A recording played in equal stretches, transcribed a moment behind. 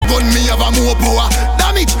gun, me have a more power.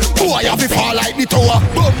 Damn it, boy, have to fall like the tower.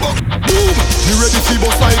 Boom, boom, boom. Me ready to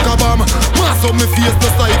bust like a bomb. Mass up me face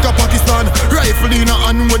just like a Pakistan. Rifle in a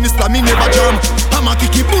hand when the slam me never jam. I'ma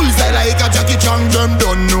kick it bullseye like a Jackie Chan. Them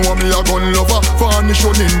don't know me a gun lover. Varnish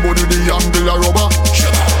on in body the angle a rubber.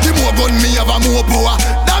 The more gun, me have a more power.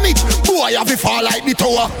 Damn it, boy, have to fall like the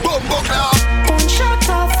tower. Boom, boom, one shot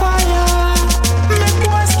of fire. Make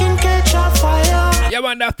boy skin catch a fire. You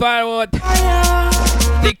want that firewood?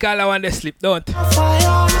 Think all I want to sleep, don't.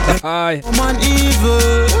 Aye. Man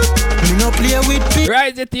evil. Me no play with people.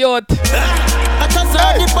 Rise it, youth. I just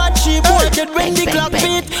saw the bad sheep boy dead when the clock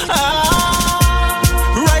beat.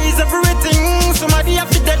 Rise everything. Somebody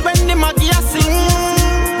have to dead when the Maggie a sing.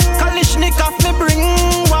 Kalishnikov me bring.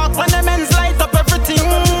 Walk when the men's light up everything.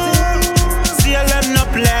 CLM no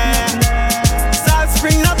play. Salt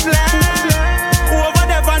Spring no play. Over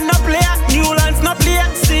the van no play. Newlands no play.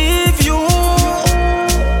 See you.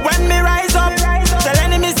 When me rise up, tell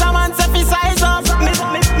enemies someone set me size up.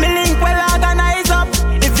 Me link well organize up.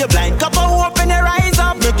 If you blind couple open your eyes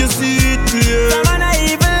up. Make you see it clear. Someone a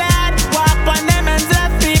evil lad. Walk on them and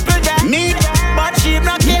left people dead. Me, but she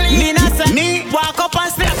not killing me. Me, walk up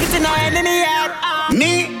and slap it in our enemy head.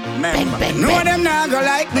 Me, no them not go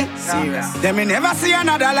like me. Serious. Them me never see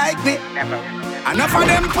another like me. Never. Enough of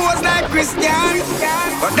them pose like Christians,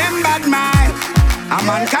 but them bad mind. A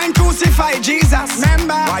mankind crucify Jesus.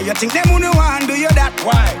 Remember? Why you think them who no want do you that?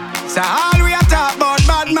 Why? So all we are talk about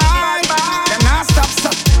bad mind. Them not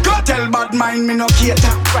stop. Go tell bad mind me no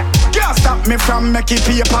cater. Can't stop me from making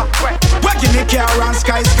paper. We give me car and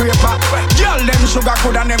skyscraper. Girl them sugar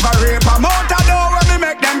coulda never rape a. Motor door when me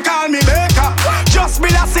make them call me baker. Just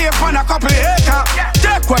build a safe on a couple acre.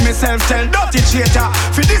 Take what myself tell dirty traitor.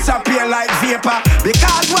 Fi disappear like vapor.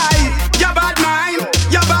 Because why? You bad mind.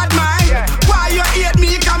 You bad mind. Why you hate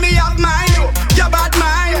me? Cause me have mine. You bad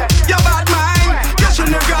mind. You bad mind. You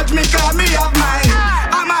shouldn't grudge me cause me have mine.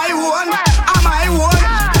 Am I one? Am I one?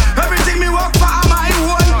 Everything me work for am I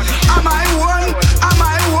one? Am I one? Am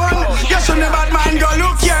I one? You shouldn't bad mind. Go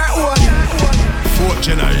look your own. Fourth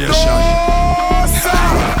generation.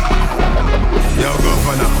 Yo,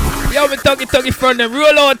 governor. Yo, me tuggy from them.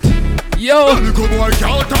 Roll out. Yo. Little boy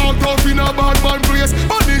can't talk tough in a bad man place.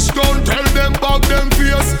 Punish don't tell them back them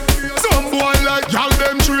face. Some boy like y'all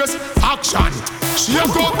them trace. Action.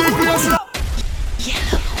 Shake up the place.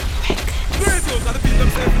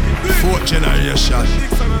 Fourth generation.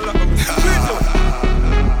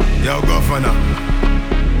 Yo, governor.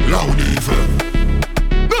 Loud evil.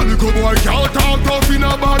 No little boy can't talk tough in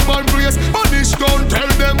a bad man place. Punish don't tell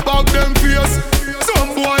them back them face.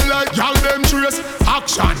 Some boy like y'all them trace.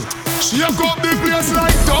 Action. Shake up the place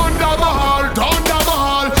like thunderball.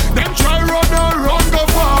 Them try run go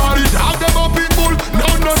far. The dog them a pitbull,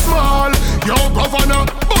 none no small. Yo governor,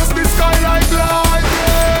 bust the sky like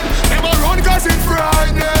lightning. Them a run cause it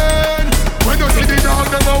frightening. When you see the dog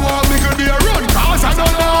them a walk, me could be a run cause I no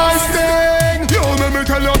nice thing. Yo me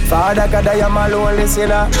tell you, Father God I am a lonely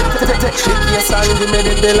sinner. Take your son, give me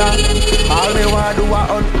the pillar. All me want do a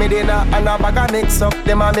hunt me dinner. And a bag of mix up,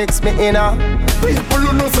 them a mix me inner. People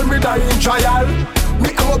who know see me die in trial. Me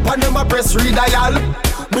up and them a press redial.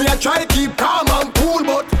 Me a try keep calm and cool,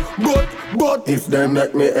 but if them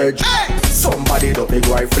make me edge, somebody do big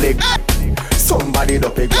white flick. Somebody do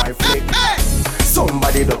big white flick.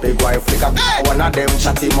 Somebody do big white flick. One of them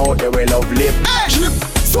chat him out, they will love lip.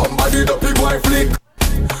 Somebody do big white flick.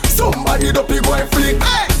 Somebody do big white flick.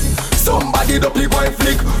 Somebody do big white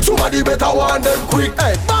flick. Somebody better want them quick.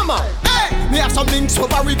 Hey, mama. Me have some links over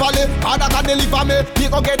Rivale. Harder can deliver me. Me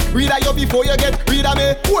go get rid of you before you get rid of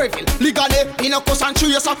me. Poorville, legally, in a course and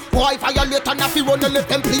trace. Why violate and if you run and left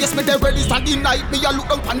them place. Me the release and the night. Me a look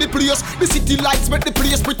down on the place. The city lights make the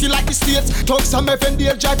place pretty like the states. Thugs some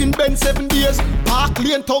FND driving Ben 7 days. Park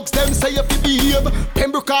lane thugs them say if you behave.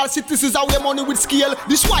 Pembroke all cities is away money with scale.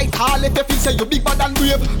 This white hall if you feel say you big bad and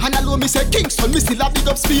brave. And alone me say Kingston, me still a big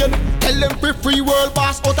up Spain. Tell them free world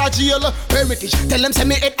pass out of jail. Heritage, tell them say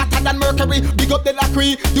me head hotter than Mercury. Big up the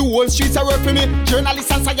lacry, the whole streets are work for me. Journalists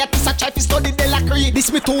and scientists are try to study the lacry.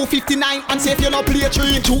 This me 259 and say if you no play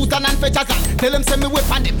 3. Jordan and Fetchers and tell them send me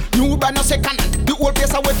weapon them. New brand no second hand, the old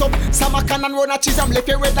place are wet up. Some can and run a cheese and left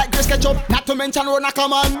your red like Grace Ketchup. Not to mention run a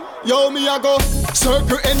command. Yo me a go,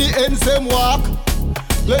 circle any ends them walk.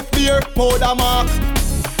 Left beer, powder mark.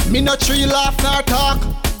 Me no tree laugh nor talk.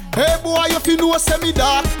 Hey boy if you know say me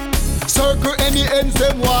dark. Circle any ends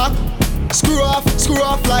them walk. Screw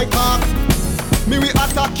off like hawk. Me we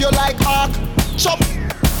attack you like hawk. Chop,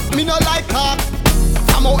 me no like hawk.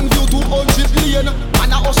 From Mountain View to 100 lane.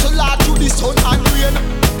 And I hustle hard through the sun and rain.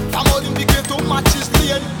 From all in the gate to matches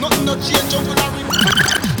lane. Nothing no change up with a ring.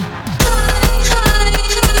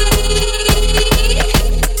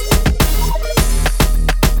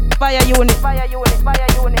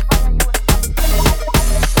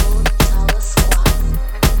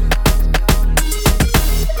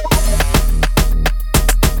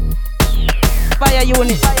 Fire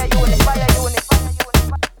unit.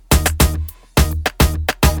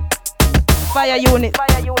 Fire unit.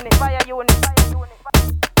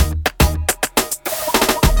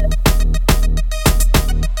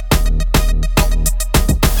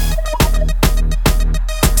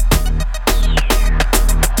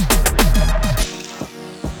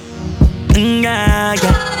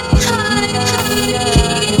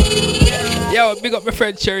 Yo, big up my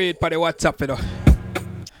friend Cherry for the WhatsApp, you know.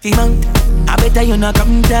 I better you not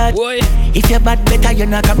come touch. Boy. If you're bad, better you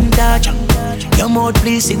not come touch. Your mouth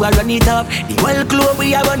please, you will run it up. The whole club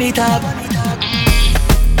we are run it up.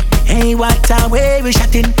 Hey, what a way we shot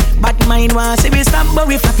him. Bad mind wants if we stop, but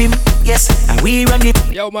we flap him. Yes, and we run it.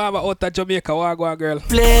 Yo, mama out of Jamaica, Wagwan girl.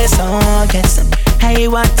 Place on, yes. Hey,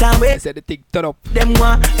 what a way. I said the thing turn up. Them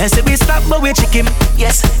want, and say we stop, but we check him.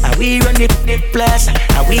 Yes, and we run the place.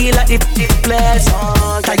 And we like the place.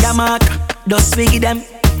 Tire mark, just swiggy them.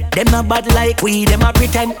 Them not bad like we, them a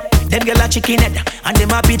pretend. Them girl a chicken head, and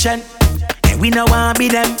them a pigeon. And we no want be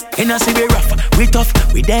them. You know see we rough, we tough,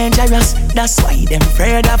 we dangerous. That's why them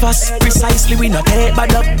afraid of us. Precisely we not take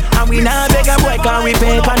bad up. And we not beg a boy cause we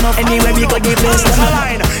pay for enough. Anyway we got the place to go.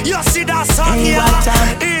 You see that song here?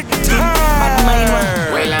 It turn.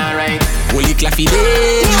 Well alright. Holy claffy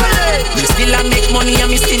day. Me still a make money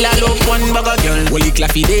and me still a love one bugger girl. Holy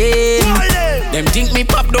claffy day. Them think me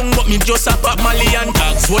pop down but me just a pop Mali and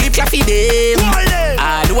tags. Holy claffy day.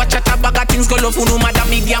 All watch a bag of things go love who no matter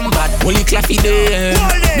me damn bad. Holy claffy day.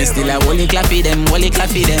 Me still a holy claffy them, holy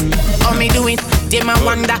claffy them. How me do it? Them a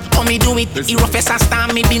wonder how me do it. The roughest a star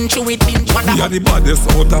me been through it. Wonder. We are the baddest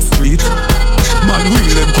out of street. Man wheel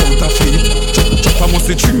them counterfeit. Chop a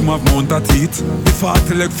musty trim of mount of teeth. The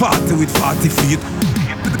 40 leg 40 with 40 feet.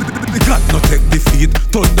 The God no take defeat.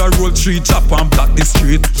 Thunder roll tree, chop and block the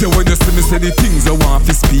street. Yeah, when you see me say the things I want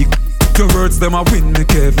to speak. Your words them a win,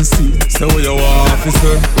 make heaven see. Say what you want,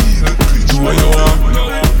 officer. Do what you want.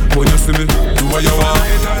 When you see me, do what you want.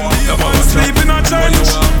 I'm sleeping on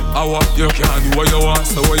church. I want you can do what you want.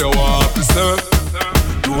 Say what you want, officer.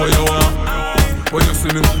 Do what you want. When you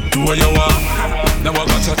see me, do what you want. Now I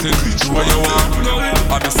got chatting, do what you want.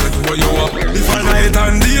 I just said do what you want. If I night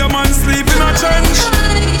and day man sleep in a trench.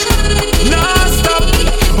 Nah stop.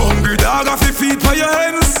 Hungry dog off your feet for your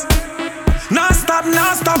hands. Nah stop,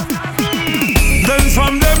 nah stop. Then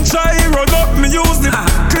from them try run up, me use the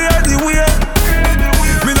clear the way.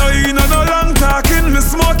 Me no in no long talking, me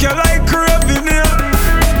smoke you like craving here.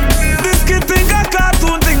 This kid think a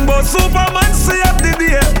cartoon thing, but Superman see up the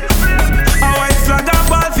day. A white flag and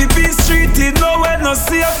ball fi Peace Street, it nowhere no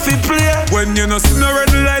safe fi play. When you no see no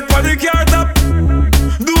red light for the car top,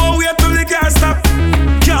 do a wait till the car stop.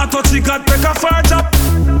 Can't touch it, can't take a far chop.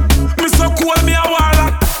 Me so cool, me a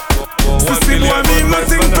warlock. Sissy boy mean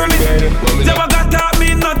nothing to me. Never got that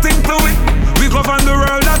mean nothing to it. We govern the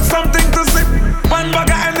world, that's something to see. One bag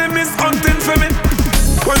of enemies hunting for me.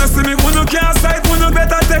 When you see me, when you can't sight, when you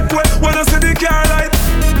better take way. When you see the car light,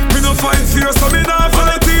 me no find fear, so me not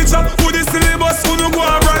follow teacher. Who the syllabus, who no go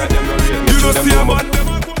and write. You don't see a man, them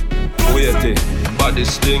a go. Wait,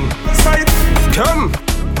 baddest thing. Sight, come,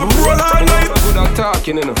 roll all night. Good at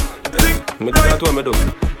talking, you know. Me do that what me do.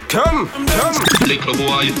 Come. Little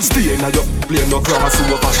boy. Stay in your plane, no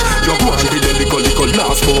crossover. You go and get a little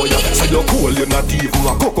last for ya. Say you're cool, you're not even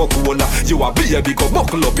a Coca-Cola. You a baby, go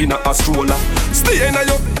buckle up in a stroller. Stay in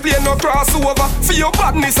your plane, no crossover. For your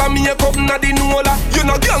badness and makeup, not the nola. You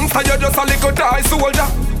no gangster, you're just a little die soldier.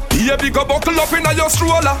 Baby, go buckle up in a your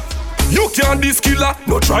stroller. You can't this killer,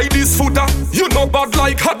 no try this footer. You know bad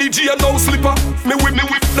like Haddy G and no slipper. Me whip,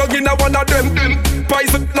 dug in a one of them.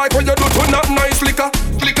 Pies it like what you do to not nice liquor.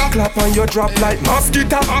 Clap on your drop like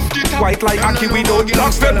mosquito. White like Aki without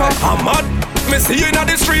black pepper. I'm mad. Me see you in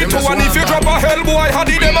the street too, and if you drop a hell boy,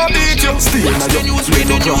 Haddy them a beat you. Stay in your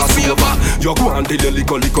plane, no crossover. You go and tell your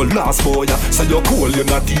little last boy. Say you're cool, you're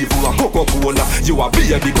not even a Coca-Cola. You a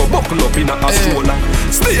baby, go buckle up in a stroller.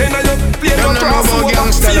 Stay in your plane, no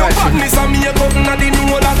crossover. See your badness and me a cut in the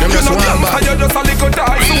nola. You no gangster, you're just a little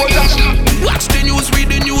die soldier. Watch the news,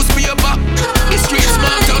 read the newspaper. The street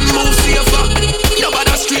smart and move safer.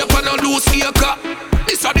 Nobody straight and no loose acre.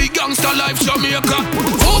 This a the gangster life Jamaica.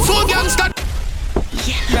 Oh, gangster.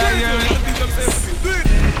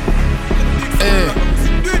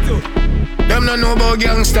 Them no know about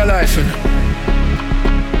gangster life.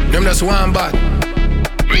 Them just one bad.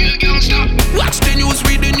 Real gangster. Watch the news,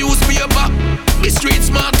 read the newspaper. The street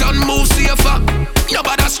smart and move safer.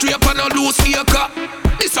 Nobody straight and no loose acre.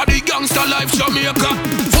 This a the gangster life Jamaica.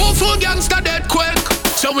 Full gangster dead quick.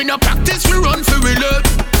 So we no practice, we run for we live.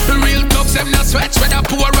 Real thugs them no sweat, whether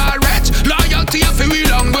poor or rich. Loyalty for we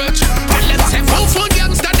language. And let's say full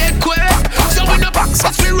gangster dead quick. So we no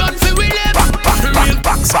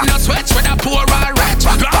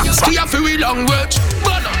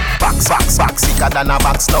swag, sicker than a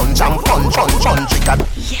box lunch and punch, chicken.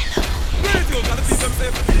 Yellow.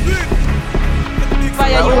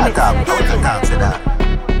 Fire unit. Talk to that.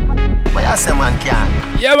 But you say man can.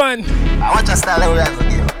 Yeah man. I want your style we have to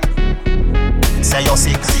give. Say you're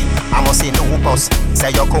sick, I must see no hookers.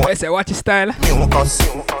 Say you're cold. I say watch your style. Me hookers.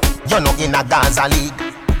 You're not in a Gaza league.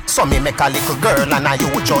 So me make a little girl and I you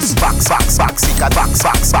just swag, sicker, swag, sicker,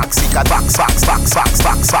 sicker than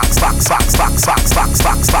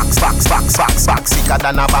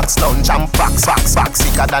a box lunch and swag,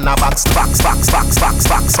 sicker than a box,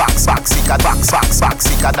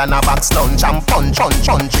 sicker than a box lunch and punch,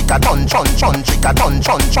 chica, chica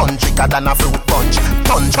than a fruit punch,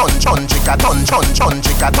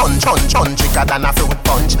 chica than a fruit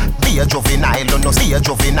punch. Be a juvenile, no see a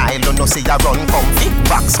juvenile, no see a run comfy,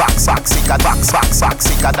 swag, sicker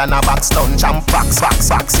than a box lunch and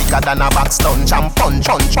swag, sicker than a box lunch and punch,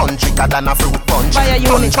 chica than a fruit punch,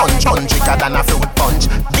 punch, chica than a fruit punch.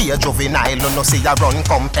 Be a juvenile, no see a run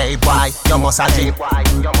come. Hey boy, you must a drink.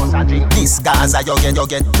 This Gaza you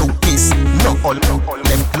get 2 piece. No all them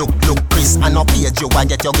look Chris and no page you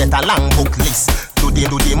get a long book list. Do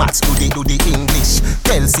the maths, do the English.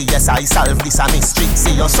 Tell CSI solve this a mystery.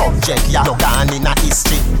 See your subject, ya you gone in a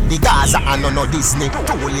history. The Gaza and no Disney.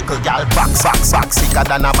 2 little gal swag, sicker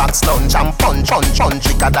than a box lunch and punch,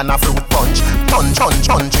 chicker than a fruit punch, punch,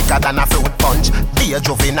 chicker than a fruit punch. Be a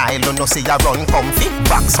juvenile, no see a run comfy.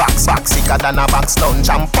 Swag, sicker than a box lunch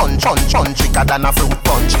and punch, chicker than a fruit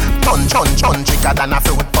punch, punch, chicker than a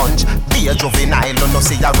fruit punch. Be a juvenile, no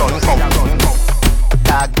see a run comfy.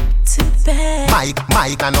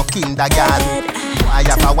 Mike and no kindergarten. I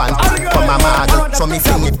have a one from my mother, so me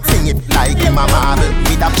fling it like in my marble.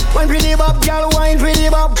 With a wine pretty bop, girl, wine pretty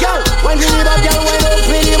bop, girl, wine pretty bop, girl, wine up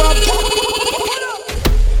pretty bop.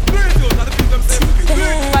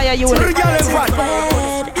 Fire unit.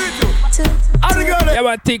 Yeah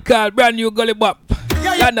man, take call, brand new gully bop.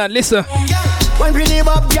 London, listen. Wine pretty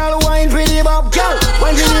bop, girl, wine pretty bop, girl,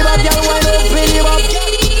 wine pretty bop, girl, wine up pretty bop.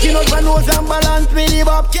 Skin up and nose and balance pretty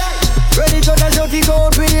bop. Ready to the shorty go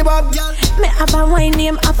pretty bop. Me have a wine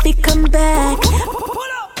name, I fi come back.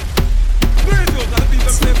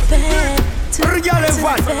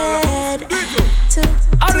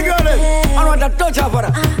 I want to touch her for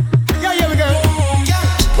her. Yeah, here we go.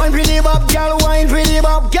 Wine pretty bop, girl, wine pretty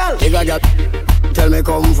bop, girl. Nigga got, tell me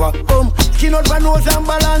come for skin out and nose and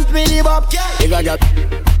balance pretty bop. Nigga got,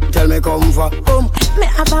 tell me come for Me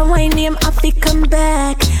have a wine name, I fi come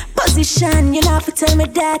back. Position, you know have to tell me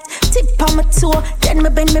that. Tip on my toe, then me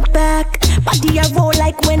bend me back. Body a roll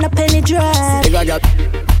like when a penny drop. Nigga got,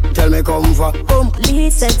 tell me come for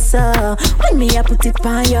Please said so. When me I put it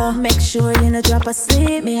on you, make sure you no drop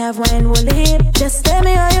asleep. Me have wine will lip. Just tell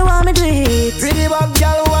me how you want me do it. Pretty bop,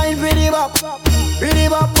 girl, wine pretty bop. Pretty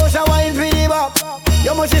bop, push a wine pretty bop.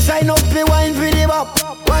 You must sign up the wine pretty bop.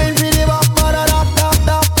 Wine pretty bop, da.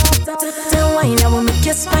 The wine I will make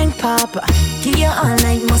your spine pop. Give you all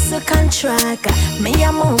night muscle contract. Me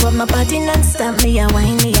a move up my body non-stop. Me a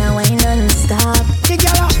wine non-stop. The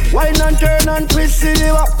girl wine and turn and twist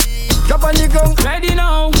the bop. Drop on the ground, ready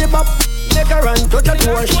now. The bop, make her run, touch her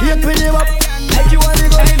toe, shake with the bop. Like you want to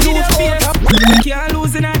go to the can't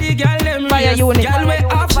lose in a the girl them Fire unit. Girl we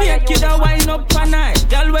off make you da wine up a night.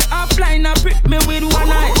 Girl we offline a prick me with one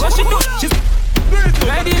eye. What she do? She's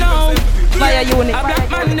ready now. Fire unit. A black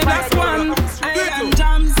man in the black one.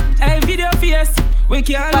 Jams, hey video face. We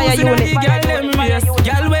can't lose in a the girl them race.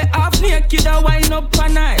 Girl we off make you da wine up a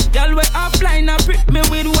night. Girl we offline a prick me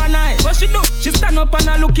with one eye. What she do? She stand up and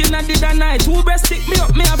a looking at the night. Two breasts stick me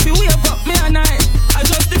up, me have to wake up me a night. I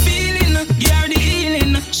just the feeling, give her the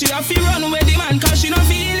healing. She have to run with the man cause she don't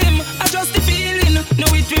feel him. I just the feeling,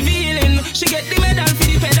 know it revealing. She get the medal for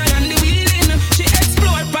the pedal and the wheeling. She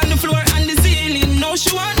explore on the floor and the ceiling. Now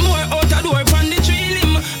she want more out the door on the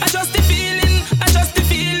trailing. I just the feeling,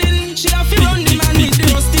 she have to run the man with the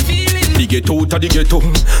rusty feeling. The ghetto to the ghetto,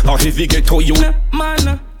 or if the ghetto you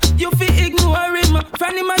man, you feel ignore him.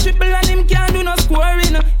 Friend him a triple and him can't do no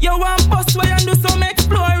scoring. You want bust where and do some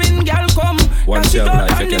exploring. Girl come, one she life,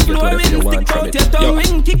 on the flooring. Stick out your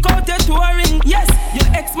tongue, kick out your touring. Yes, your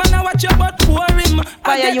ex-man a watch your butt pour him.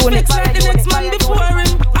 I get flex like the next man before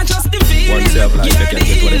him. I just the feeling, one life, you can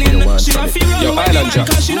get whatever you want she from a it. feel run Yo, with Island the Jack. man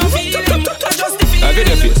cause she don't feel him. I just the feeling,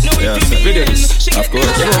 video face, know it yes, revealing. video this, She of get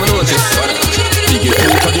course. the You know man. this. The ghetto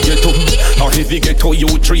to the ghetto, or if the ghetto you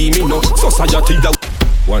dream, you know society that.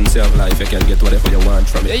 One self life, you can get whatever you want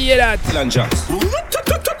from it. You hear that? Island Jack.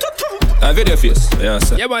 A video face,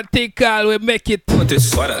 yes. Yeah man, take call, we make it. What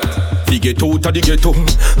is what? fi get out of the ghetto.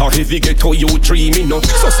 Or if you get out, you dreaming no.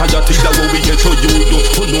 Society that what we get to you do.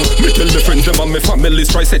 No, me tell me friends them and me family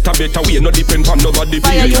try set a better way. No depend on nobody.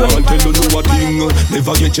 Be want tell you know a thing.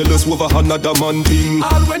 Never get jealous over another man thing.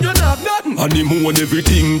 All when you have nothing. Honeymoon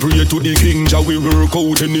everything. Pray to the king. Shall we work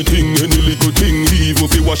out anything, any little thing. Even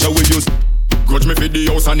if you wash away your grudge me for the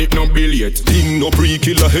house and it no bill yet. Thing no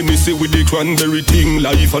pre-killer Hennessy with the cranberry thing.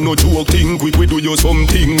 Life and no joke thing. Quick we do you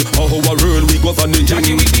something. How our world we govern it.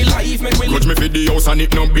 Jackie with the life make we grudge me for the house and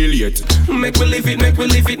it no bill yet. Make we live it, make we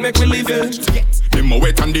live it, make we live it. Them a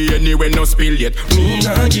wet and the anywhere no spill yet. Me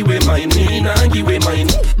nah give away mine, me nah give away mine.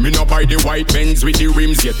 Me no buy the white Benz with the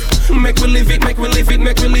rims yet. Make we live it, make we live it,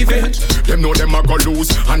 make we live it. Them know them a go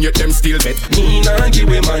lose and yet them still bet. Me nah give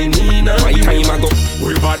away mine, me nah give away mine.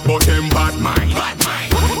 We bad but them bad mind.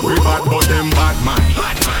 We bad but them bad mind.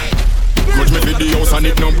 Grudge me for the house and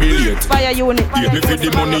it no bill yet. Fire unit. Give me for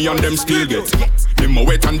the money and them still get. Them a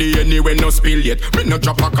wet and the anywhere no spill yet. Me no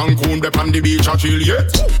drop a Cancun up on the beach a chill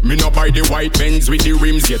yet. Me no buy the white Benz with the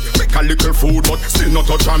rims yet. Make a little food but still not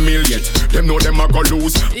touch a meal yet. Them know them a go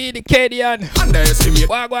lose. The Coreydon. Underestimate.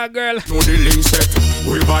 Wagwan girl. Know the link set.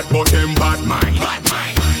 We bad but them bad mind.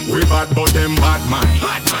 We bad but them bad mind.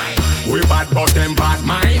 We bad but them bad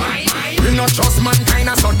mind. We not trust mankind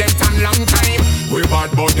so them tan long time. We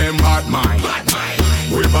bad but them bad mind.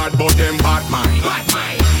 We bad but them bad mind.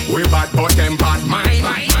 We bad but them bad mind.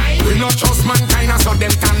 We not trust mankind so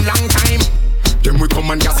them tan long time. Then we come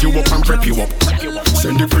and gas you up and prep you up.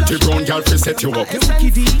 Send the pretty brown girl to set you up.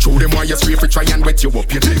 Show them why you're sweet for try and wet you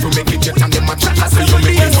up. You tell you make it jet and them a chat so you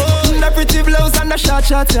make it up. The pretty blouse and the short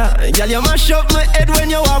shot, yeah. Girl, you mash up my head when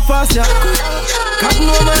you walk past, yeah. Cut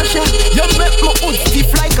no man shot. You make my hood stiff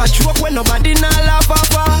like a joke when nobody nah laugh off.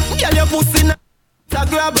 Girl, your pussy nah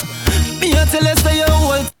grab. Me a tell you say you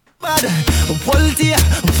hold bad. Pull tear,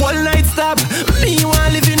 full night stab. Me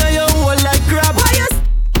want live in your hole like crab.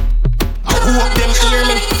 I hope them hear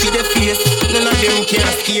me, see the face. None of them can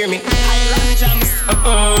scare me. Island jams,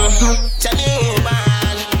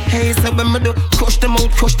 hey, so when me do crush them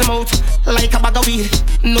out like a bag of weed.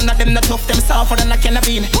 None of them not tough, them softer than a can of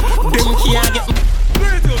bean. Them can't get me.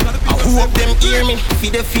 I hope them hear me, see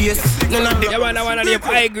the face. None of them. Yeah, man, I want to them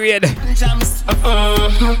high grade. Jams,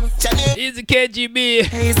 Easy KGB.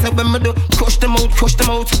 hey, so when me do crush them out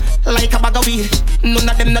like a bag of weed. None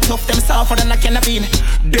of them not tough, them softer than a can of bean.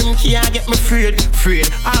 Them can't get me afraid.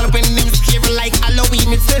 All when them scary like Halloween,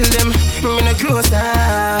 me tell them me no close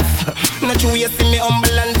off. Not you see me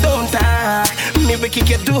humble and don't talk. Me we kick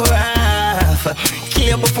your door off.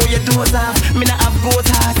 Clear before your doors off. Me no have goat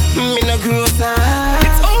heart. Me no gross off.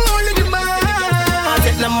 It's only the man. I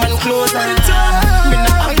get no man closer. Me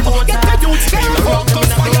no have goat heart.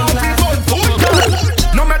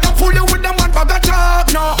 No matter fool you with them one bag of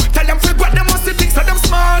talk, no. Tell them freak what them must think so them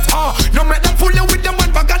smart, no matter fool you with them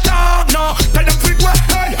one bag of talk, no. Tell them freak what,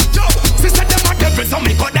 hey, yo. Sister them a devil so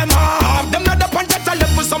me cut them off. Them not up on that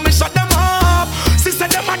level so me shut them off. Sister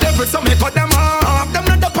them a devil so me cut them off. Them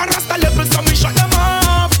not up on rasta level so me shut them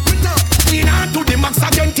off. Clean on to the max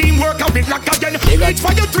again, teamwork out it like again. Reach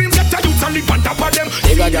for your dreams, get your youth and live on top of them.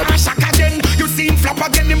 Clean on shock again, you see him flop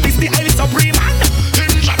again. Him this the highly supreme man.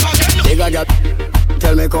 Him shot again.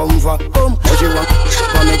 Tell me come for what you want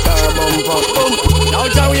for me car bumper now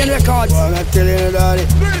tell we in records. I'm not telling you daddy.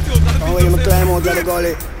 Now when you climb out of the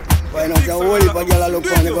gully, why not you hold it but y'all look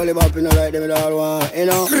on the gully bop, you know like them all want, you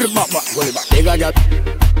know. Gully back. They got that.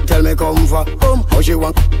 Tell me come for what you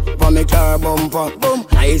want for me car bumper.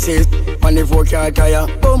 I say on the 4-car tire.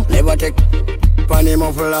 Never take on the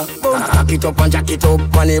muffler. Jack it up and jack it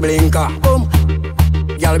up on the blinker.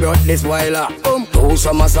 Y'all be out this while do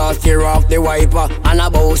some sauce, tear off the wiper and a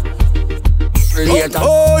boast later.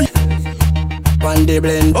 Pan the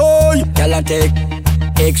blend, y'all take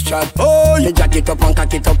extra. You jack it up and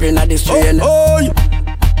cock it up in a the strain.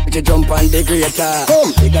 You jump on the creator.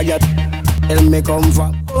 Bigger you tell me come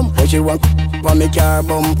for what you want for me car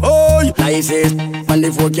bump. Nicest on the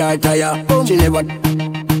 4-car tire. She never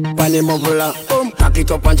pan the muffler. Cock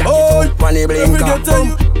it up and jack it up on the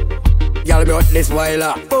blinker. Y'all be out this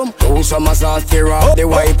while do some sauce, tear off the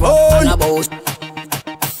wiper and a boast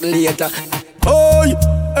later.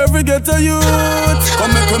 Every ghetto youth,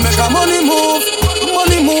 come make we make a money move,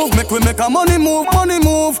 make we make a money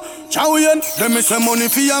move. Chow-yen, them me say money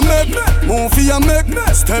for ya make, move for ya make,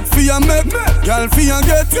 step for ya make, girl for ya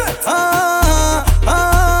get.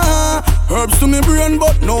 Herbs to me brain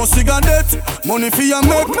but no cigarette. Money for ya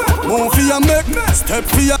make, move for ya make, step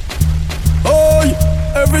for ya.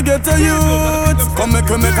 Every ghetto youth, come make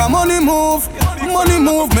we make a money move,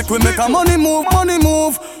 make we make a money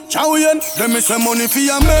move. Chow-yen, them me say money for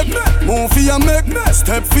ya make, move for ya make,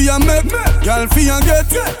 step for ya make, girl for ya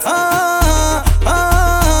get.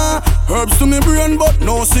 Herbs to me brain but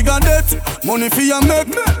no cigarette. Money for ya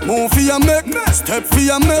make, move for ya make, step for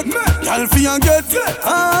ya make, girl for ya get.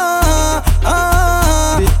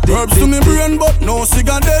 Herbs to me brain but no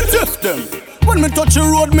cigarette. Them. When me touch the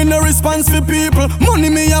road, me no response for people. Money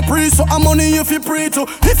me a pre, so I'm money if you pray to.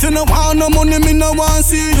 If you no want no money, me no want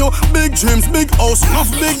see you. Big dreams, big house,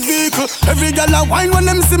 enough big vehicle. Every girl a wine when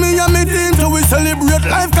them see me and me into. We celebrate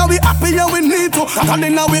life 'cause we happy and we need to. God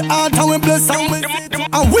in our heart and we bless and we need to.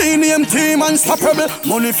 And we name team unstoppable.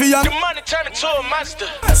 Money for ya. The money turn it to a master.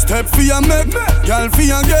 Step for ya make, girl for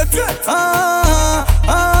ya get.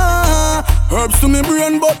 Herbs to me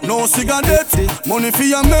brain but no cigarette. Money for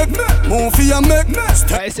ya make, move for ya make.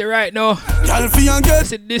 I say right now, girl for ya get. I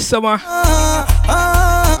said this summer.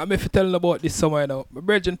 I'm if you telling about this summer now. My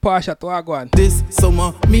virgin Pasha to Agwan. This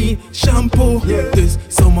summer me shampoo. This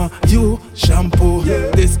summer you shampoo.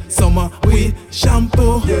 This summer we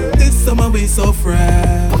shampoo. This summer we so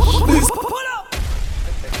fresh.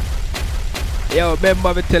 Yo,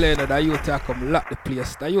 remember me telling you that youth are come lock the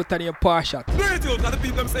place. That youth are named Pasha.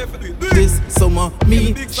 This summer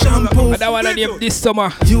me shampoo. And that one I name this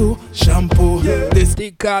summer. You shampoo. This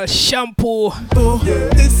thing called shampoo.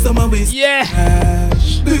 This summer we yeah.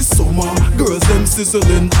 This summer girls them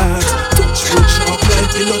sizzling hot. Touch road sharp like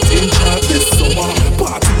guillotine chop. This summer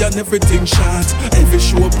party and everything shot. Every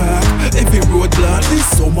show pack, every road block. This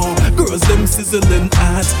summer girls them sizzling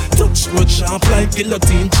hot. Touch road sharp like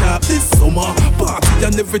guillotine chop. This summer party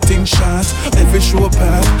and everything shot. Every show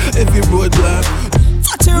pack, every road block.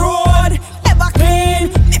 Touch the road, ever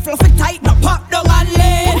clean. Me fluffy tight, no pop down and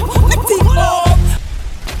lane. Me think up.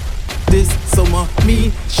 This summer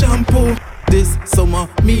me shampoo. This summer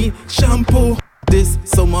me shampoo. This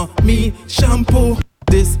summer me shampoo.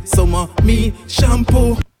 This summer me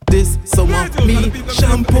shampoo. This summer me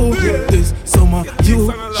shampoo. This summer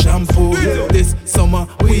you shampoo. This summer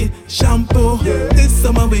we shampoo. This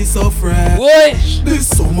summer we so fresh. This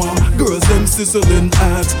summer girls them sizzling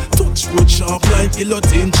hot. Touch road sharp like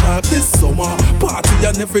guillotine chop. This summer party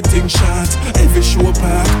and everything shot. Every show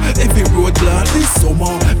pack, every road block. This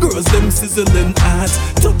summer girls them sizzling hot.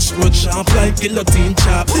 Touch road sharp like guillotine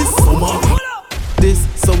chop. This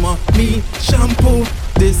summer me shampoo.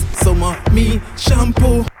 This summer me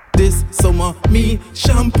shampoo. This summer me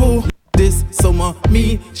shampoo. This summer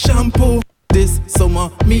me shampoo. This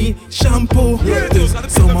summer me shampoo. This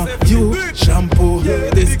summer you shampoo.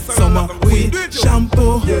 This summer we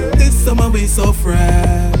shampoo. This summer we so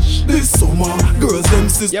fresh. This summer girls them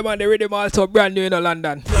sisters. Yeah man, the rhythm also brand new in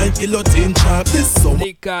London. Like guillotine chop. This summer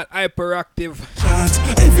they call hyperactive.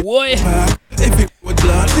 Every boy. Every road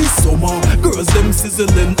block. This summer girls them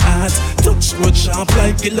sizzling hot. Touch road sharp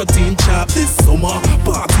like guillotine chop. This summer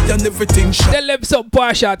party and everything shot. Tell them some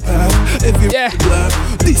Pasha. Every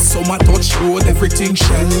block. This summer touch road, everything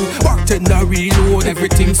shell. Bartender reload,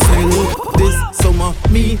 everything sell. This summer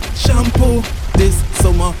me shampoo. This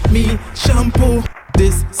summer me shampoo.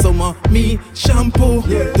 This summer me shampoo.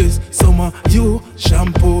 This summer you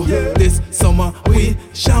shampoo. This summer we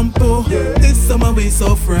shampoo. This summer we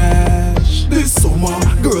so fresh. This summer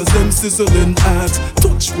girls them sizzling hot.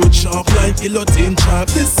 Touch road sharp like guillotine chop.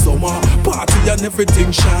 This summer party and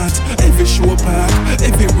everything shot. Every show pack,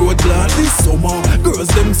 every road block. This summer girls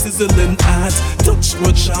them sizzling hot. Touch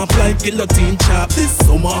road sharp like guillotine chop. This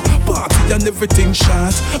summer party and everything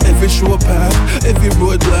shot. Every show pack, every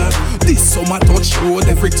road block. This summer touch road,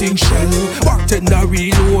 everything shell. Bartender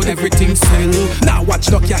reload, everything sell. Now watch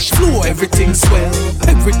no cash flow, everything swell.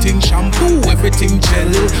 Everything shampoo, everything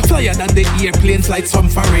gel. Flyer than the airplanes like some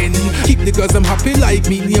foreign. Keep the girls them happy like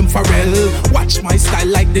me name Pharrell. Watch my style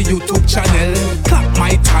like the YouTube channel. Clap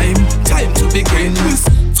my time, time to begin.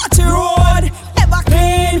 Touch the road, ever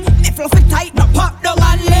clean. Me fluffy tight, no pop down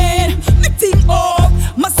and lane. Me think up,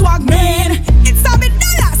 my swag man. It's a bit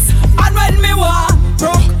dollars, and when me walk,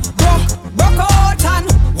 broke out and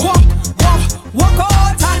walk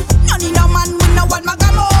out and no need a man with no one mag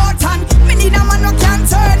out and me need a man who can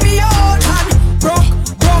turn me out and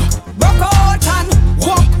broke out and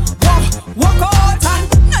walk out and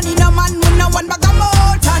no need a man with no one mag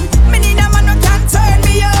out and me need a man who can turn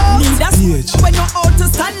me out. Need a when you're out to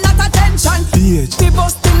stand at attention. People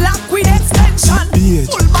still lock with extension.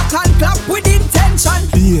 Pull back and clap with intention.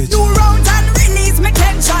 Do round and release me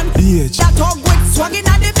tension. That hug with swagging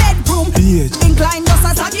at the bedroom. Incline just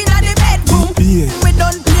a tagging at the bedroom. We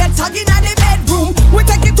don't play tagging at the bedroom. We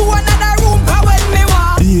take it to another room. How when me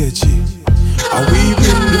walk. And we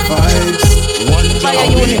bring the vibes. One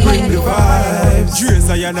and we bring the vibes.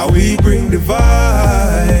 How we bring the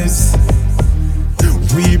vibes.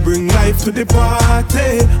 bring life to the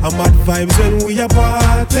party. I'm mad vibes when we a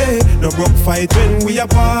party. No broke fight when we a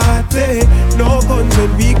party. No guns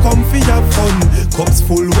when we come for have fun. Cups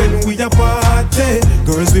full when we a party.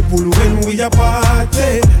 Girls we pull when we a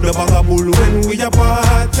party. No bag a bull when we a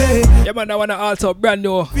party. Yeah man, I wanna also brand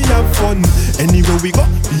new. We have fun. Anywhere we go,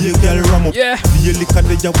 be a girl ram up. Yeah. Be a liquor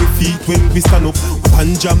there with feet when we stand up.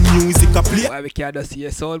 Panja music a play. Why we can't just see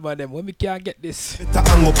a soul man them? When we can't get this. Better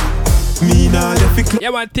hang up. Me nah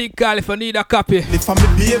yeah man, think call if you need a copy. If I'm a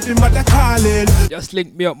baby mother calling. Just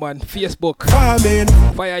link me up man. Facebook. Farming.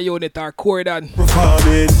 Fire Unit or Coreydon.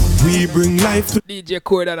 Performing. We bring life to DJ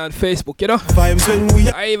Coreydon on Facebook, you know. Vibes when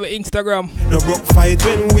we or even Instagram. No broke fight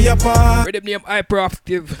when we apart. Rhythm name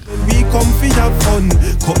Hyperactive. When we come fi have fun.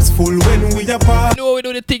 Cups full when we apart. You know we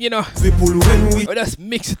do the thing, you know. We pull when we just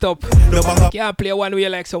mix it up. No can't play one way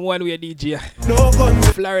like some one way DJ. No gun.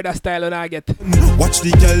 Florida style when I get. Watch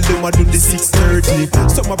the girl them a do the 6:30.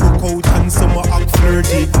 Some a broke out and some a act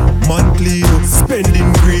flirty. Man clean,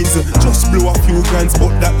 spending greens. Just blow a few grands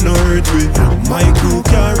but that no hurt me. My crew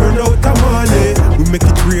can't run out of money. We make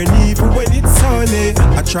it rain even when it's sunny.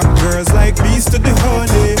 Attract girls like bees to the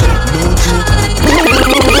honey. No joke.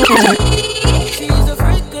 She's a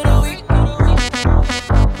freak of the week.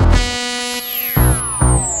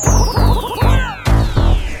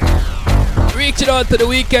 Reaching out to the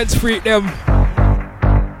weekends, freak them.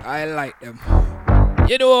 I like them.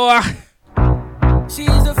 You know. She's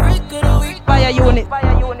a freak of the week. Fire unit,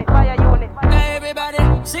 fire unit, fire unit. Now everybody,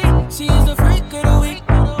 see, she's a freak of the week.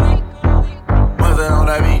 What's that on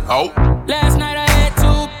that beat? Oh. Last night I had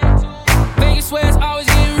two. Vegas swear it's always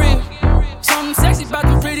getting real. Something sexy about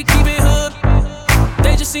the pretty, keep it hood.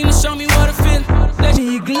 They just seem to show me what I feel.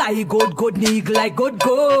 Nigga like good, good, nigga like good,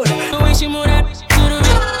 good. The way she move that to the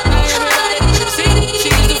beat. Now everybody, see,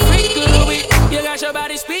 she's the freak of the week. You got your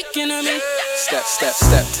body speaking to me. Step, step,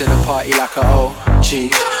 step to the party like a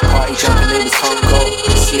OG. Party jumping niggas can't go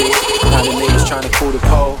to sleep. Now the niggas trying to pull the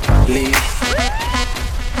police.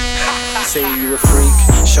 Say you a freak,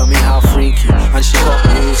 show me how freaky. And she got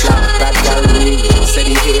moves like a bad gallery. Said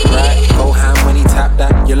he hit it right, go ham when he tapped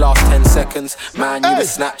that. Your last 10 seconds, man, you the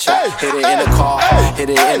Snapchat. Hit it in a car, hit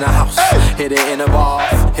it in a house, hit it in a bar,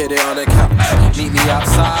 hit it on the couch. Meet me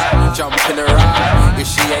outside, jump in the ride. If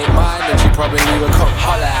she ain't mine, then she probably will come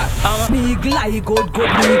holler at. Nigga like good, good,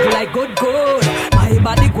 nigga like good, good. My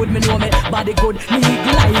body good, me know me body good.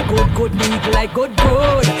 Nigga like good, good, nigga like good,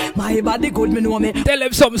 good. My body good, me know me. Tell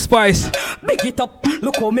them something spice. Big it up,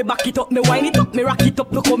 look how me back it up, me wind it up, me rock it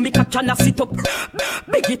up, look how me catch and I sit up.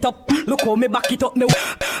 Big it up, look how me back it up, me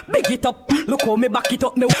big it up, look how me back it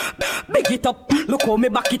up, me big it up, look how me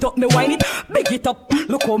back it up, me wind it. Big it up,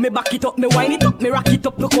 look how me back it up, me wind it up, me rock it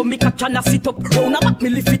up, look how me catch and I sit up. Round about me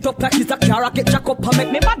lift it up like it's a car, I get jack up, I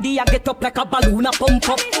make me body I get up like a balloon I pump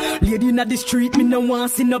up. Lady inna the street, me no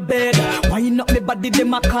want see no bed. Wind up me body,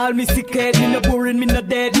 them a call me sick head. Me no boring, me no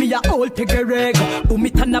dead, me a old take a reg. Boom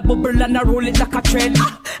it and a bubble and a roll it like a trend.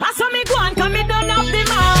 I saw me go on, cause me done up the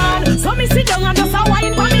man. So me sit down and just a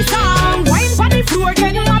wine for me song. Wine for the floor,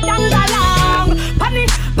 get mad and along. Panny,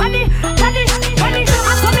 panny, panny, panny.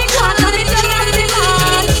 I saw me go on, cause me done up the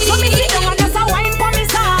man. So me sit down and just a wine for me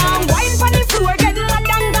song. Wine for the floor, get mad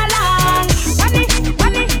and along. Panny,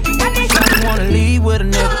 panny, panny. I wanna leave with a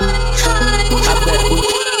nigga.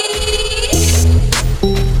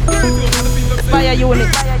 Fire unit.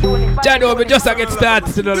 Jano, we just get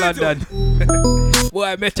started to the London. Boy,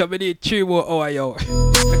 I met you, I need 3 more hours, yo.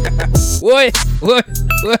 Wait.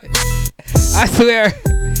 I swear.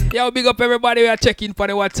 Yo, big up everybody who are checking for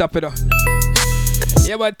the WhatsApp, you know.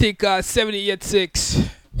 Yeah, man, think 786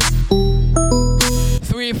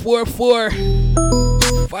 344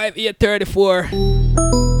 5834.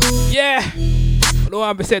 Yeah. I don't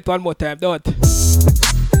want to say it one more time, don't.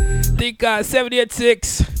 Think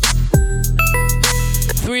 786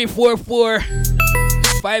 344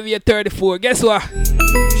 5834. Guess what?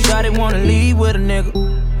 Shawty wanna leave with a nigga.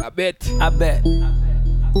 I bet.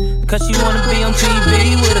 Cause she wanna be on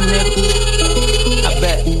TV with a nigga. I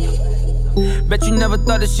bet. Bet you never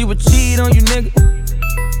thought that she would cheat on you, nigga.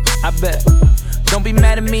 I bet. Don't be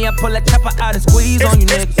mad at me, I pull that chopper out and squeeze on you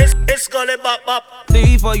niggas. It's gonna bop bop.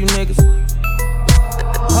 Leave for you niggas.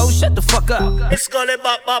 Ho, shut the fuck up. It's gonna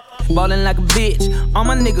bop bop. Ballin' like a bitch. All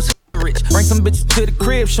my niggas rich. Bring some bitches to the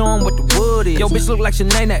crib, show 'em what the wood is. Yo, bitch look like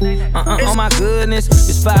Sinead. Oh my goodness,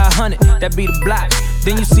 it's 500. That be the block.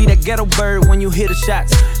 Then you see that ghetto bird when you hear the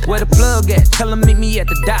shots. Where the plug at? Tell 'em meet me at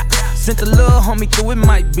the dock. Sent the little homie through, it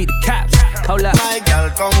might be the cops. Hold up. My girl,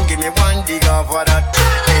 come give me one dig off for that.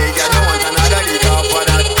 Hey, girl, you want another dig off for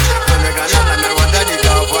that. When we gonna land, I want a dig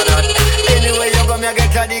off for that. Anyway, you come here,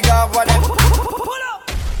 get a dig off for that.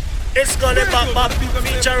 It's gonna pop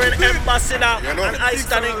featuring Ambassador and I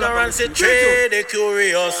stand ignorance in trade the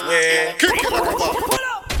curious way.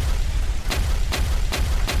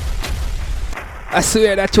 I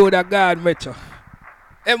swear that tune a gone, Metro.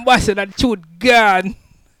 Ambassador tune gone.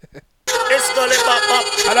 It's gonna pop.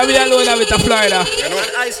 And I'm alone now with the Florida. And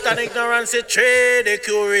I stand ignorance in trade the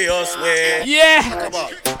curious way. Yeah,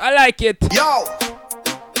 I like it. Yo,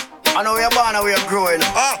 I know you're born and we're growing.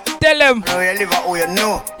 Tell them. I know you live how you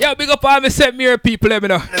know. Yo, big up all my St. Mary people, let me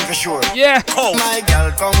know. Them for sure. Yeah. Oh. My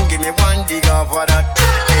girl, come give me one dig off for that.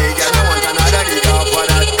 Hey, girl, you want another dig off for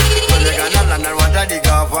that. So you gonna land and want a dig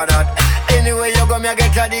off for that. Anyway, you go me a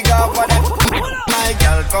get a dig off for that. My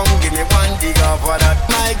girl, come give me one dig off for that.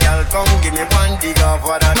 My girl, come give me one dig off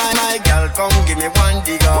for that. My girl, come give me one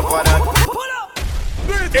dig off for that.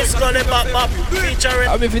 It's gonna pop featuring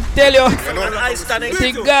I'm even tell you. And I stand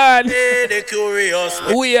Thank God. the curious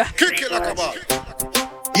way. We are. Kick it like a ball.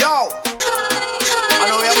 Yo, I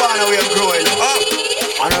know you're born and we're growing. I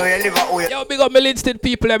know you live how you. Yo, big up my Linston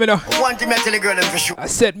people, let me know. One thing I tell the girl them for sure. I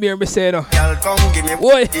said me or me say no. Girl, come give me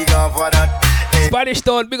Boy. dig off for that. Spanish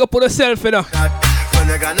town, big up on yourself, you know.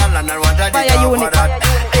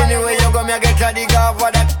 Anyway, you go me get a dig off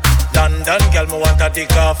for that. London girl, me want a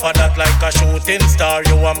dig off for that. Like a shooting star,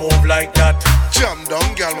 you a move like that. Jam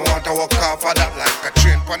down girl, me want to walk off for that. Like a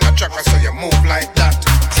train on a tracker, so you move like that.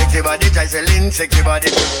 Sexy body, Jocelyn, sexy body.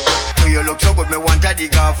 Do you look so good, me want a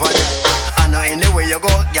dig off for that. And anyway you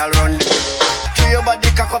go, girl run. To your body,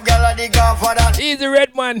 cock up, girl, a dig off for that. Easy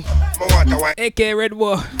Red Man, AK Red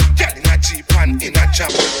Boy. Girl in a Jeep and in a jam.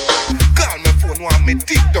 Call my phone, want me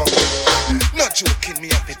dig down. Not joking, me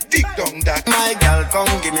have to dig down that. My girl, come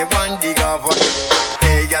give me one dig off.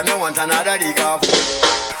 Hey, girl, me want another dig off.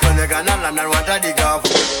 When you gonna land and want a dig off.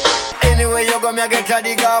 Anyway, you go me get a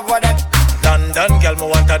dig off for that. London girl, me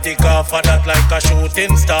want a dig off for that. Like a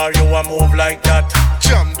shooting star, you a move like that.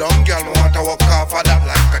 Jam down girl, me want to walk off for that.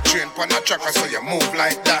 Like a train on a tracker, so you move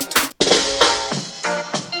like that.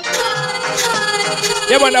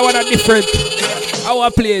 Yeah, man, I want a different. I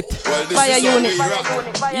want to play it. Fire unit.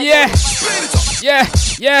 Yeah.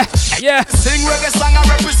 Sing reggae song and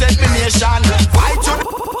represent the nation. Fight to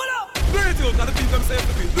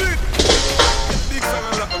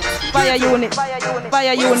Fire unit. Fire unit.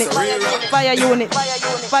 Fire unit. Fire unit.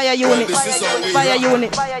 Fire unit.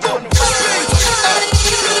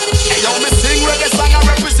 Yo, me sing reggae song and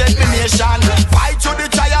represent the nation. Fight to the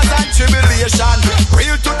trials and tribulation.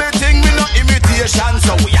 Real to the thing, we no imitation.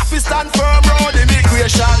 So we have to stand firm road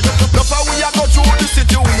immigration. Look how we are go through the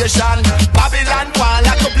situation. Babylon one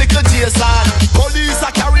like a blicker Jason. Police a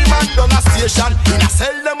carry man down a station. In a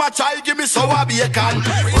cell them a try give me sour bacon.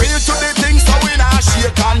 Real to the thing, so we not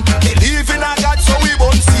shaken. Believe in a God, so we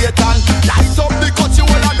won't Satan. Light up the cut you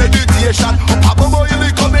all a meditation. Up above you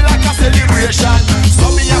coming like a celebration. So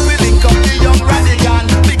me have to link up the young radical.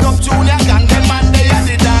 Pick up Junior gang, them man they are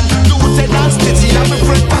the dan. Lieutenant Stitchy and my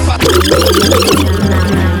friend Papa.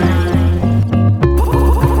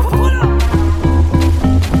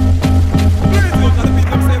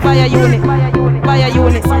 Fire unit. Fire unit. Fire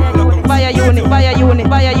unit. Fire unit. Fire unit.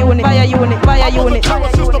 Fire unit. Fire unit.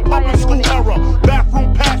 Since the public school era,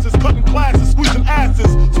 bathroom passes, cutting classes, squeezing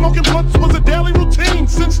asses, smoking blunts was a daily routine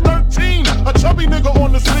since 13. A chubby nigga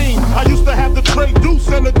on the scene. I used to have the tray deuce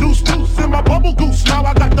and the deuce in my bubble goose. Now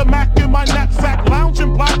I got the Mac in my knapsack,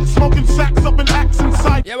 lounging black, smoking sacks up in axe in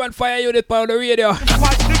sight. Yeah, man, Fire Unit on the radio.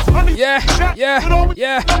 Yeah.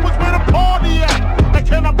 That was where the party at. And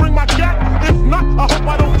can I bring my cat? If not, I hope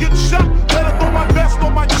I don't get shot. Better throw my vest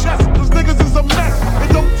on my chest, cause niggas is a mess.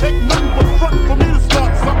 It don't take nothing but front for me to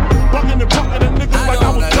start something. Bugging and bucking and niggas like I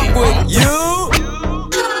was young.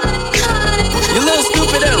 You little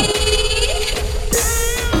stupid out.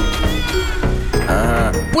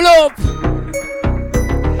 Pull up.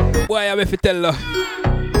 Boy, I'm if you tell her.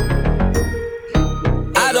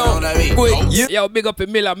 I don't with you. Yo, big up the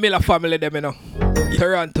Miller family, them, you know.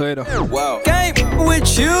 Toronto, you know. Wow. Came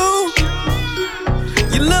with you.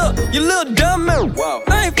 You little dumb man. Wow.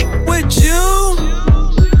 I ain't with you.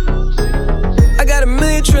 I got a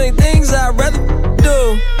million trillion things I'd rather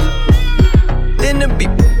do than to be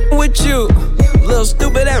with you. Little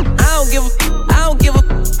stupid ass. I don't give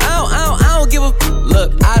a.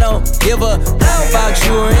 Look, I don't give a about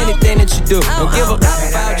you or anything that you do. Don't give a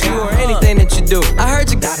about you or anything that you do. I heard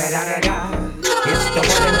you. It's the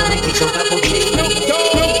one and only Kiko Double G.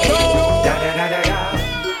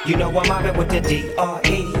 You know I'm mobbing with the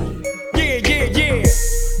D.R.E. Yeah.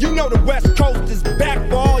 You know the West Coast is back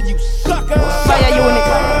for all you suckers. Fire unit.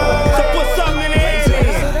 So put something in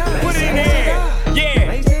there. Put it in there.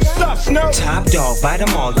 Yeah. Suck, Snow. Top dog Buy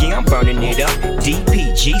them all, yeah, I'm burning it up.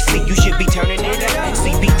 DPGC, you should be turning it up.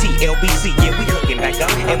 CBT, LBC, yeah, we hooking back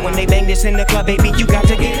up. And when they bang this in the club, baby, you got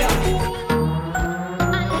to get up.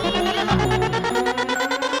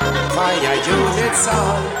 Fire unit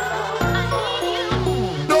sound.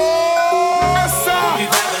 No, sir. We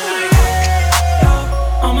vibing like, hey,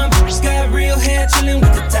 oh. All my bitches got real hair, chilling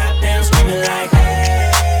with the top down, screaming like,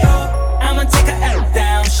 hey, oh. I'ma take her out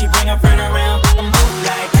down, she bring her friend around, I move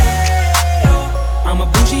like, hey, oh. I'm a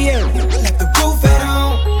bougie, yeah, like the roof at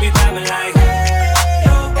home. We vibing like, hey,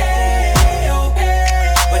 oh, hey, oh,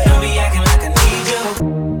 hey. But don't be acting like I need you.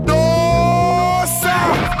 No, sir.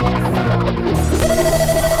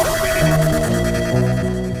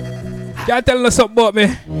 Y'all telling us something about me?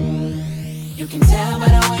 You can tell by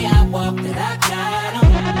the way I walk that I got 'em.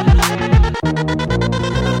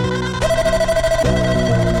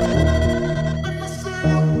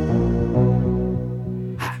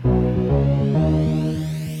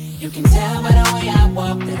 You can tell by the way I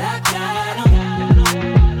walk that I got 'em.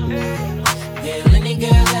 Yeah, any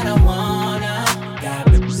girl that I wanna got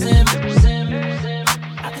sim.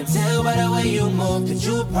 I can tell by the way you move that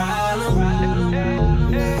you a problem.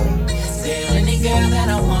 Yeah, any girl that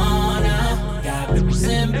I wanna got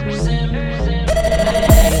sim. It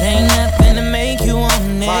ain't nothing to make you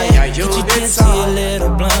want it. But you just see a little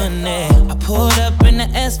blunt there. I pulled up in the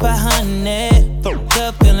S500. Fucked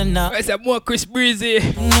up feeling up. I said more Chris Breezy.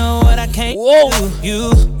 You know what I came to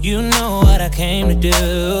do. You know what I came to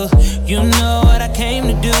do. You know what I came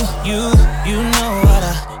to do. You know what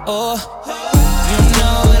I you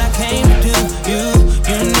know what I came to do.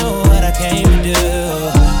 You know what I came to do.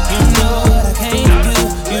 You know what I came to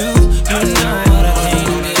do. You know what I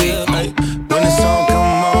came to do. When the song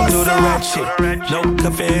come on, do the rap shit. No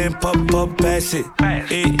caffeine, pop, pass it.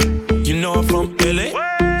 You know I'm from LA.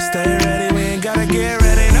 Stay ready, we ain't gotta get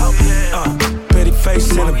ready, no. Pretty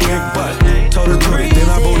face and a big butt. Told her to it, then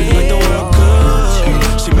I bought it like the world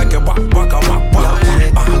good. She make it walk.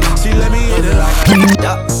 She let me in it like.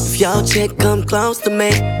 If your chick come close to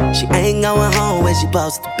me, she ain't going home when she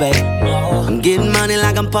supposed to be. I'm getting money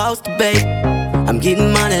like I'm supposed to be. I'm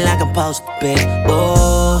getting money like I'm supposed to be.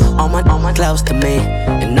 Oh, all my close to me,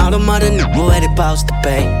 and all the mother niggas where they supposed to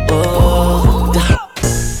be. Oh,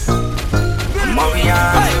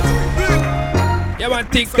 Yeah, man,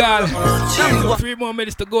 think call. 3 more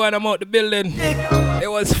minutes to go and I'm out the building. It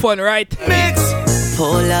was fun, right?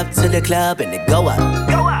 pull up to the club and they go up.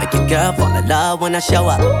 Make your girl fall in love when I show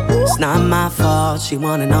up. It's not my fault, she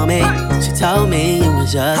wanna know me. She told me you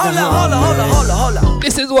was just hold up.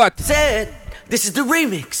 This is what? Said, this is the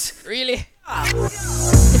remix. Really?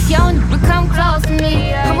 If you don't come close to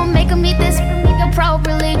me, I'ma make him eat this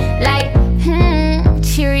appropriately. Like,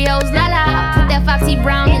 Cheerios, la la. Put that Foxy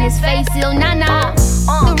Brown in his face, still nah.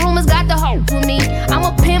 The rumors got the hope with me. I'm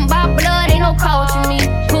a pimp by blood, ain't no coaching me.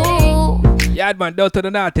 Ooh. Yeah, man, don't to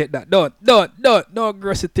the not take that. Don't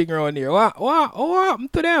aggressive thing around here. What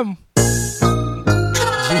happened to them?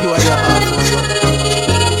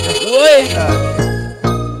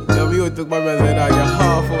 You took my man and you're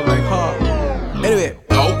half full like half. Anyway,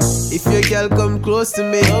 if your girl come close to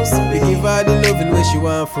me, we give her the loving when she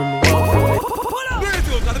want from me.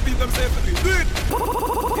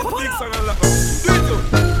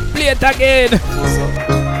 Play it again.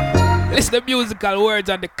 Listen to the musical words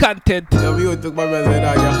and the content. You took my man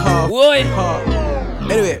and you're half.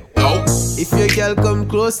 Anyway, if your girl come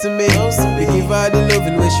close to me, we give her the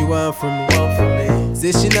loving when she want from me.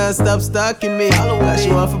 Say she not stop stalking me, cause she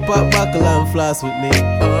want to pop buckle and floss with me.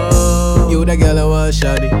 You the girl I want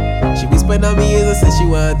shawty. She whispered on me ears and said she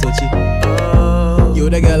want touch it. You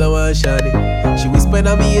the girl I want shawty. She whispered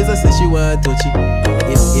on me ears and said she want touch it.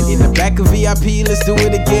 In the back of VIP, let's do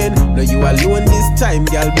it again. No, you alone this time,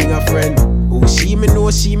 girl, bring a friend. Oh, she me know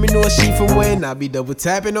she from when I be double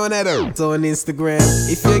tapping on that earth on Instagram.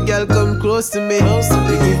 If your girl come close to me,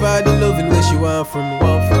 we give her the loving when she want from me.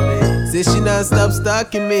 Say she not stop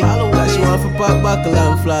stalking me, cause she want to pop buckle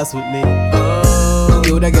and floss with me.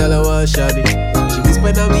 You the girl I want shawty. She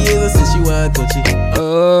whispered on me ears and said she want touch it.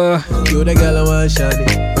 You the girl I want shawty.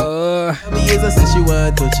 Me ears and said she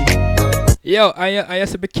want touch it. Yo, I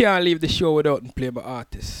said I can't leave the show without playing my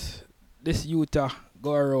artist. This Utah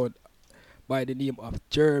go around by the name of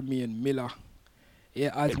Jeremy and Miller.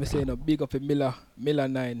 Yeah, as me saying, big up a Miller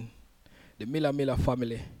 9, the Miller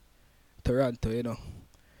family, Toronto, you know.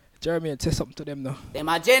 Jeremy, say something to them now. Them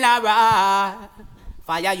a general,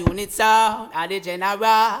 fire unit sound, and the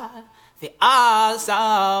general, the all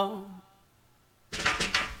sound.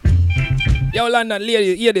 Yo, London,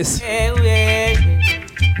 ladies, hear this. Hey.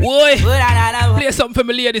 Boy, play something for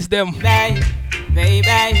me ladies, them. Baby.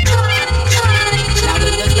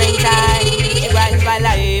 night. She brightens my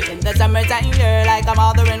life in the summertime. You're like a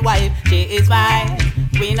mother and wife. She is mine.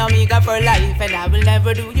 Queen Omega for life, and I will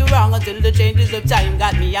never do you wrong until the changes of time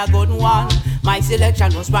got me a good one. My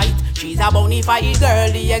selection was right. She's a bona fide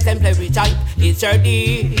girl, the exemplary type. It's her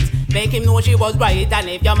deeds make him know she was right. And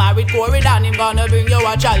if you're married, Coreydon, him gonna bring you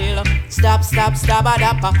a child. Stop,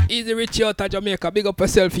 adapa. Easy rich out of Jamaica, big up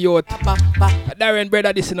yourself, youth. Darren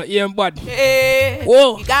brother, this is not even bad. Hey,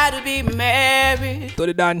 whoa, you gotta be married to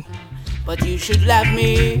the Dan. But you should love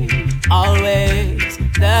me, always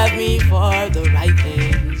love me for the right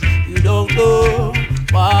things. You don't know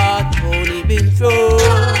what only been through.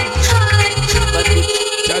 But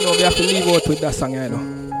I know we have to leave out with that song, you know.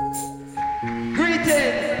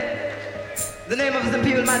 Greetings! The name of His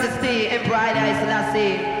Imperial Majesty, Emperor Haile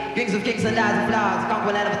Selassie, Kings of Kings and Lords of Lords,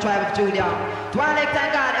 conquer land of the tribe of Judah. To our elect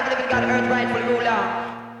and God, ever living God, earth rightful ruler.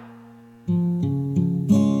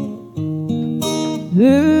 Ooh,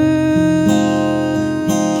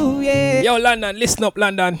 yeah. Yo, London, listen up,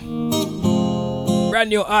 London. Brand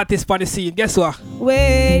new artist for the scene. Guess what?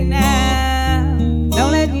 Wait now.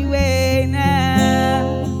 Don't let me wait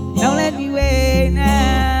now. Don't let me wait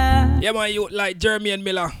now. Yeah, man, youth like Jeremy and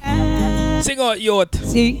Miller. Sing out, youth.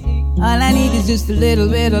 See, all I need is just a little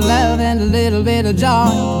bit of love and a little bit of joy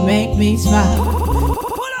to make me smile.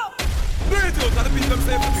 Pull up! Do it, you. Gotta beat them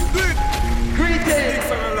safe for me. Do it! Greetings!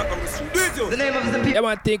 Do it, you. The name of His Imperial. Yeah,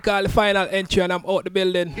 man, take all the final entry and I'm out the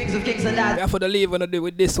building. Kings of Kings and Lords. We have to leave when I do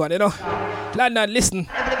with this one, you know. London, listen.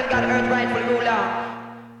 Ever living God, earth rightful ruler.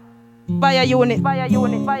 Fire unit, fire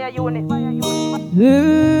unit, fire unit, fire unit.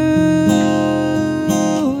 Ooh,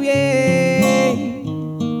 yeah.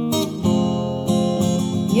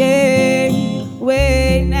 Yeah,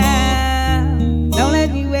 wait now. Don't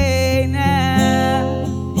let me wait now.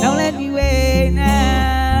 Don't let me wait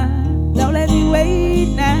now. Don't let me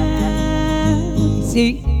wait now.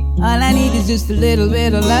 See, all I need is just a little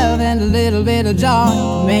bit of love and a little bit of joy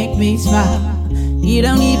to make me smile. You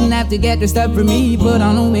don't even have to get dressed up for me, put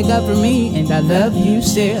on no makeup for me, and I love you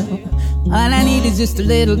still. All I need is just a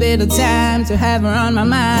little bit of time to have her on my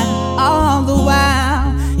mind all the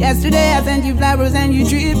while. Yesterday I sent you flowers and you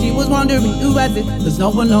tripped. She was wondering who was it, cause no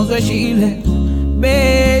one knows where she lives.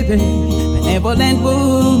 Baby, benevolent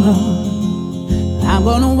woman, I'm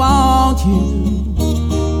gonna want you.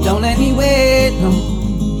 Don't let me wait long.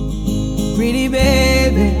 Pretty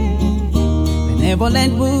baby,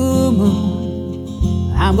 benevolent woman,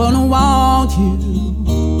 I'm gonna want you.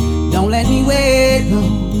 Don't let me wait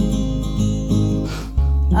long.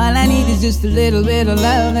 All I need is just a little bit of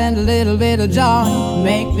love and a little bit of joy to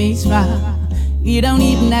make me smile. You don't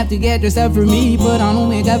even have to get dressed up for me, put on no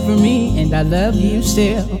makeup for me, and I love you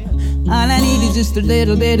still. All I need is just a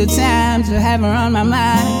little bit of time to have her on my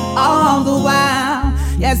mind all the while.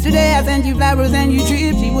 Yesterday I sent you flowers and you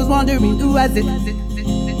tripped. She was wondering who was it.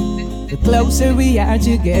 The closer we are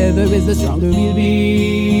together is the stronger we'll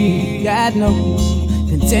be. God knows,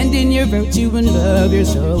 content in your virtue and love, you're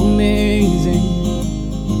so amazing.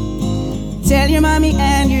 Tell your mommy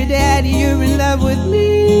and your daddy you're in love with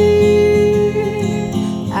me.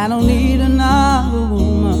 I don't need another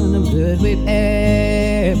woman, I'm good with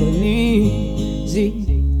Ebony. See,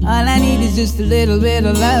 all I need is just a little bit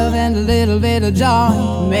of love and a little bit of joy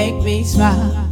to make me smile.